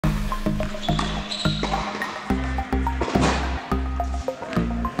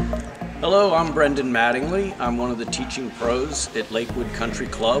Hello, I'm Brendan Mattingly. I'm one of the teaching pros at Lakewood Country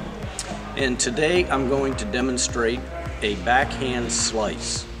Club, and today I'm going to demonstrate a backhand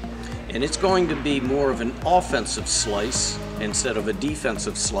slice. And it's going to be more of an offensive slice instead of a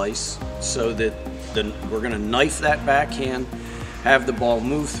defensive slice, so that we're going to knife that backhand, have the ball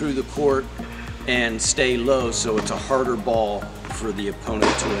move through the court, and stay low so it's a harder ball for the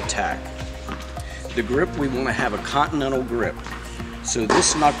opponent to attack. The grip, we want to have a continental grip. So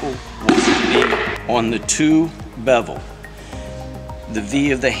this knuckle wants to be on the 2 bevel. The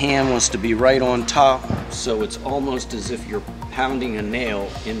V of the hand wants to be right on top, so it's almost as if you're pounding a nail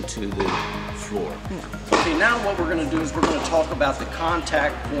into the floor. Okay, now what we're going to do is we're going to talk about the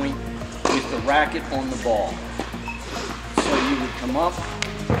contact point with the racket on the ball. So you would come up,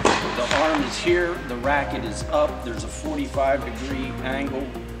 the arm is here, the racket is up, there's a 45-degree angle,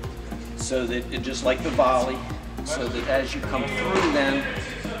 so that it, just like the volley, so that as you come through, then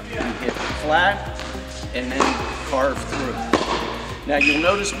you hit flat and then carve through. Now you'll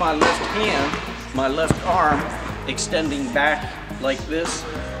notice my left hand, my left arm extending back like this.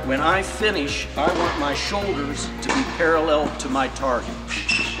 When I finish, I want my shoulders to be parallel to my target.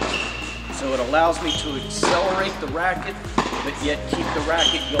 So it allows me to accelerate the racket, but yet keep the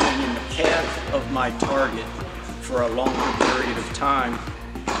racket going in the path of my target for a longer period of time,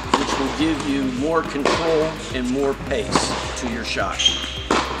 which will give you more control and more pace to your shot.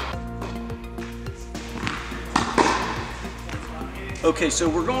 Okay, so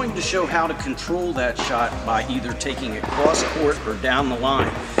we're going to show how to control that shot by either taking it cross court or down the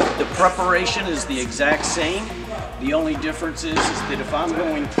line. The preparation is the exact same. The only difference is that if I'm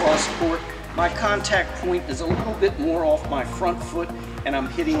going cross court, my contact point is a little bit more off my front foot and I'm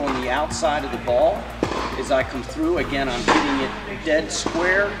hitting on the outside of the ball. As I come through, again, I'm hitting it dead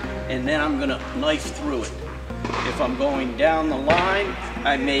square, and then I'm going to knife through it. If I'm going down the line,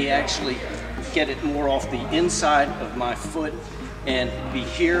 I may actually get it more off the inside of my foot and be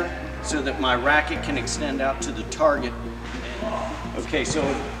here so that my racket can extend out to the target. Okay, so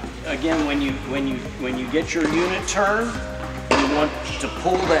again, when you get your unit turn, you want to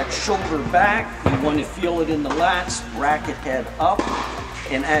pull that shoulder back. You want to feel it in the lats, racket head up,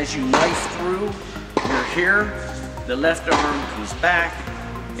 and as you knife through, you're here, the left arm comes back,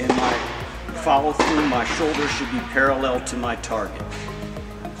 and my follow through, my shoulder should be parallel to my target.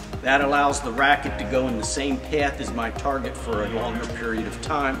 That allows the racket to go in the same path as my target for a longer period of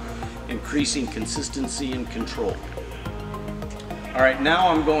time, increasing consistency and control. All right, now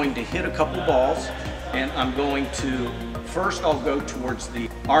I'm going to hit a couple balls, and I'm going to, first I'll go towards the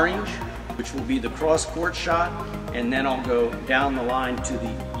orange, which will be the cross court shot, and then I'll go down the line to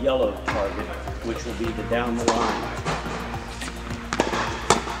the yellow target, which will be the down the line.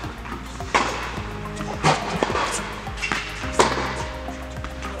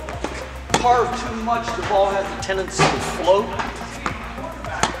 Carve too much, the ball has a tendency to float,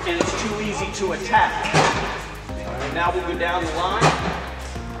 and it's too easy to attack. Right, now we'll go down the line.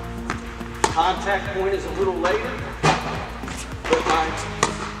 Contact point is a little later, but my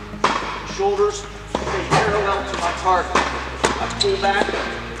shoulders stay parallel to my target. I pull back,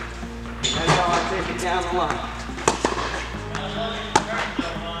 that's how I take it down the line.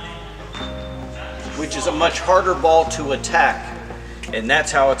 Which is a much harder ball to attack. And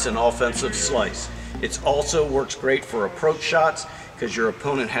that's how it's an offensive slice. It also works great for approach shots because your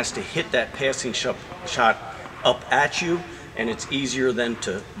opponent has to hit that passing shot up at you, and it's easier then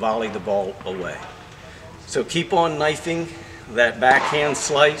to volley the ball away. So keep on knifing that backhand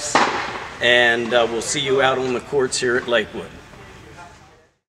slice, and we'll see you out on the courts here at Lakewood.